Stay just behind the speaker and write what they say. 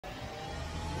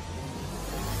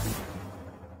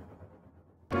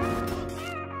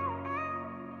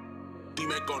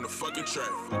back on the fucking track.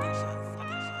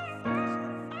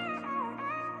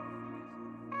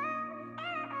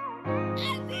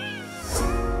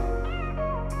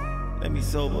 Let me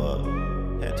sober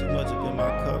up. Had too much up in my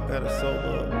cup, gotta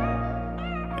sober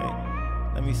up.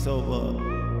 Hey, let me sober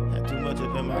up. Had too much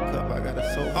up in my cup, I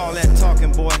gotta sober up. All that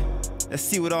talking, boy. Let's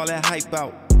see what all that hype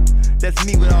out. That's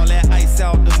me with all that ice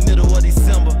out. The middle of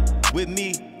December. With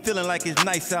me, feeling like it's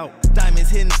nice out. Diamonds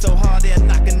hitting so hard they'll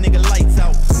knock a nigga lights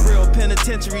out. Real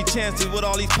penitentiary chances with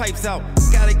all these pipes out.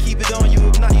 Gotta keep it on you,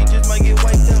 if not you just might get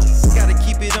wiped out. Gotta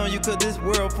keep it on you cause this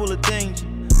world full of danger.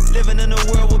 Living in a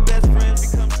world where best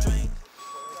friends become strangers.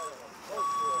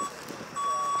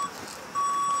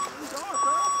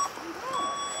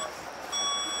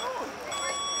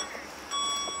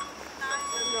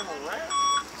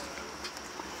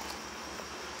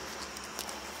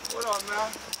 What up,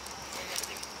 man?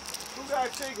 Who got a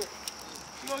ticket?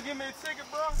 You gonna give me a ticket,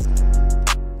 bro?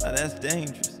 Now that's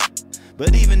dangerous.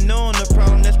 But even knowing the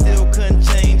problem, that still couldn't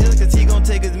change us. Cause he gon'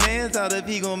 take his mans out if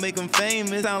he gon' make him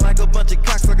famous. Sound like a bunch of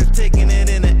cocksuckers taking it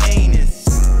in the anus.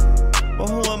 But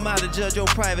who am I to judge your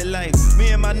private life?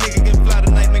 Me and my nigga can fly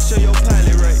tonight, make sure your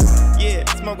pilot right. Yeah,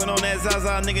 smoking on that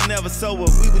Zaza, nigga never sober.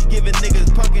 We was giving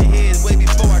niggas pumpkin heads way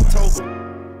before October.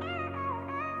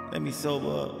 Let me sober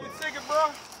up. Give me a ticket,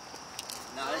 bro.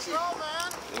 Nah, that's it. Man.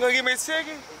 You gonna give me a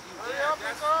ticket? Hurry up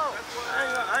and go.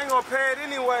 I ain't gonna pay it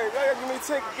anyway. Y'all gotta give me a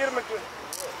ticket. Get him a ticket.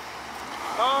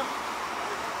 Huh?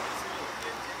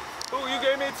 Who, you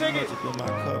gave me a ticket? Too much up in my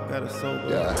cup, gotta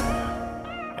sober up.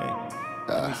 Hey,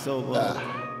 let me sober up.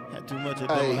 Had too much up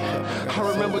in my cup, I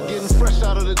remember getting fresh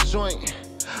out of the joint.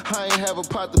 I ain't have a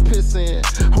pot to piss in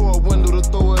or a window to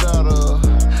throw it out of.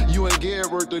 You and Gary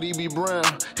worked at E.B. Brown.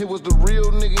 It was the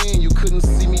real nigga and you couldn't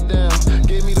see me down.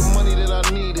 Gave me the money that I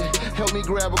needed. Helped me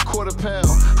grab a £quarter.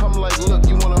 I'm like, look,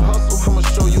 you wanna hustle? I'ma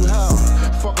show you how.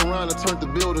 Fuck around and turn the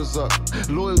buildings up.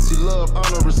 Loyalty, love,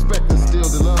 honor, respect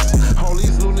instilled in us. All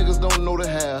these new niggas don't know the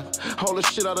half. All the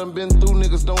shit I done been through,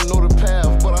 niggas don't know the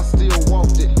path. But I still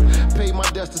walked it. Paid my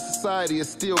debts to society, it's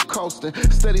still costing.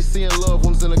 Steady seeing loved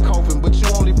ones in a coffin. But you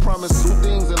only promise two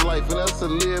things in life, and that's to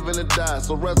live and to die.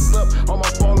 So rest up, all my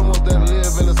fallen ones that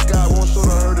live in the sky. Won't show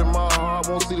the hurt in my heart,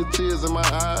 won't see the tears in my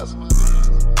eyes.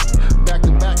 Back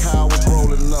to back how I was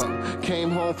rolling up.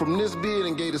 Came home from this bid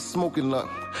and gave the smoking up.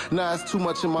 Now it's too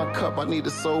much in my cup, I need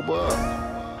to sober up.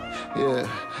 Yeah,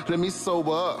 let me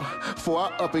sober up before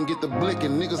I up and get the blick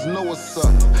and niggas know what's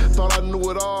up. Thought I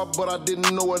knew it all, but I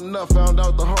didn't know enough. Found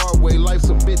out the hard way, life's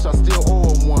a bitch, I still owe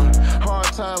her one. Hard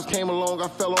times came along, I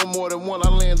fell on more than one. I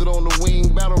landed on the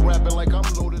wing, battle rapping like I'm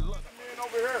loaded. Man,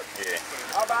 over here. Yeah.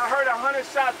 I heard 100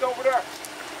 shots over there.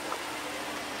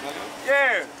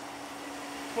 Yeah.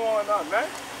 Pouring up, man.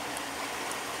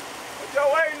 What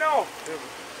y'all waiting on?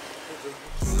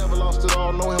 You never lost it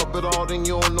all, no help at all, then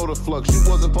you don't know the flux. You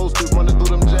wasn't supposed to running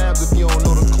through them jabs if you don't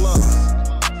know the clucks.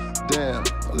 Damn,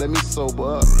 let me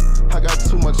sober up. I got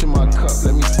too much in my cup,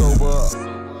 let me sober up.